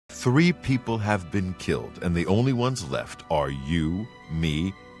3 people have been killed, and the only ones left are you,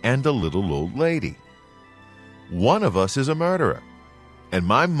 me, and a little old lady. One of us is a murderer, and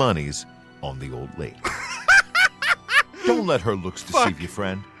my money's on the old lady. Don't let her looks deceive you,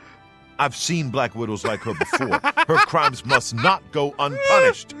 friend. I've seen black widows like her before. Her crimes must not go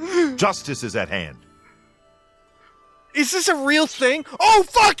unpunished. Justice is at hand. Is this a real thing? Oh,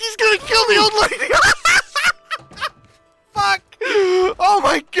 fuck! He's gonna kill the old lady! Fuck! Oh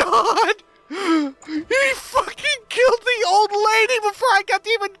my god! He fucking killed the old lady before I got to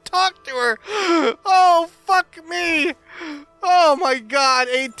even talk to her! Oh, fuck me! Oh my god,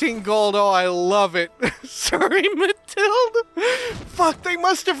 18 gold, oh I love it. Sorry, Matilda. Fuck, they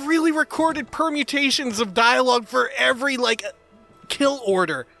must have really recorded permutations of dialogue for every, like, kill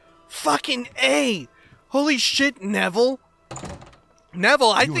order. Fucking A! Holy shit, Neville.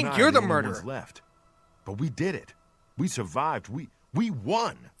 Neville, I think you're the murderer. Left. But we did it. We survived. We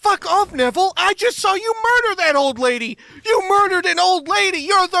won. Fuck off, Neville. I just saw you murder that old lady. You murdered an old lady.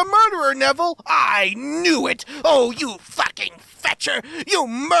 You're the murderer, Neville. I knew it. Oh, you fucking fetcher. You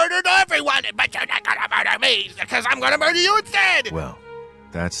murdered everyone, but you're not gonna murder me because I'm gonna murder you instead. Well,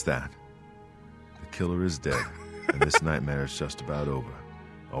 that's that. The killer is dead, and this nightmare is just about over.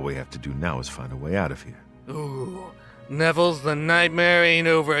 All we have to do now is find a way out of here. Ooh, Neville's the nightmare ain't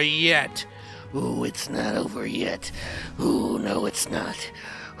over yet. Ooh, it's not over yet. Ooh, no, it's not.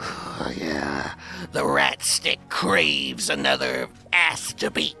 Oh, yeah, the rat stick craves another ass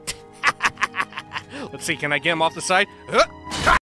to beat. Let's see, can I get him off the side?